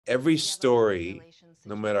every story,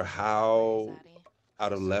 no matter how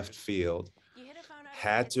out of left field,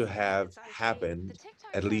 had to have happened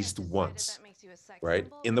at least once, right?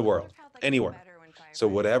 In the world, anywhere. So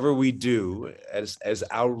whatever we do, as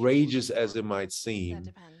outrageous as it might seem,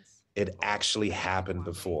 it actually happened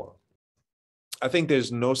before. I think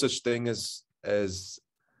there's no such thing as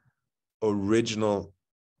original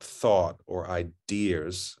thought or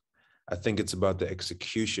ideas. I think it's about the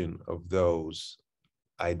execution of those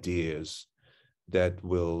ideas that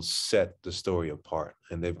will set the story apart.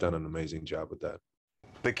 And they've done an amazing job with that.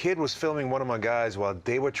 The kid was filming one of my guys while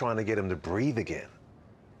they were trying to get him to breathe again.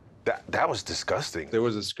 That was disgusting. There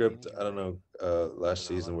was a script, I don't know, last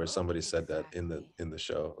season where somebody said that in the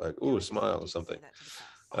show, like, "Ooh, smile" or something.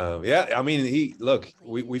 Yeah, I mean,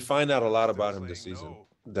 we find out a lot about him this season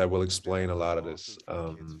that will explain a lot of this.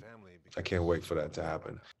 I can't wait for that to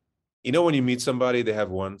happen. You know, when you meet somebody, they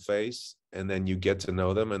have one face, and then you get to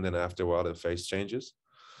know them, and then after a while, their face changes,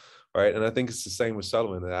 right? And I think it's the same with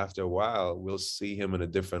Sullivan, that after a while, we'll see him in a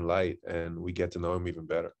different light, and we get to know him even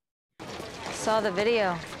better. Saw the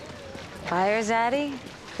video. Fires, Addy?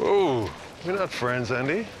 Oh, we're not friends,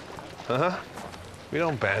 Andy. Huh? We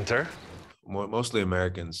don't banter. Mostly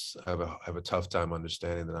Americans have a tough time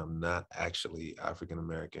understanding that I'm not actually African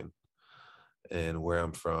American, and where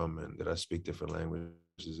I'm from, and that I speak different languages.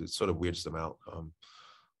 It sort of weirds them out,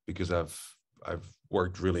 because I've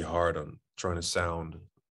worked really hard on trying to sound,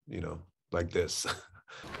 like this.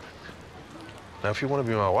 Now, if you want to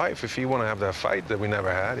be my wife, if you want to have that fight that we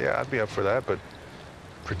never had, yeah, I'd be up for that. But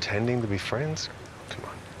pretending to be friends? Come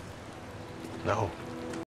on. No.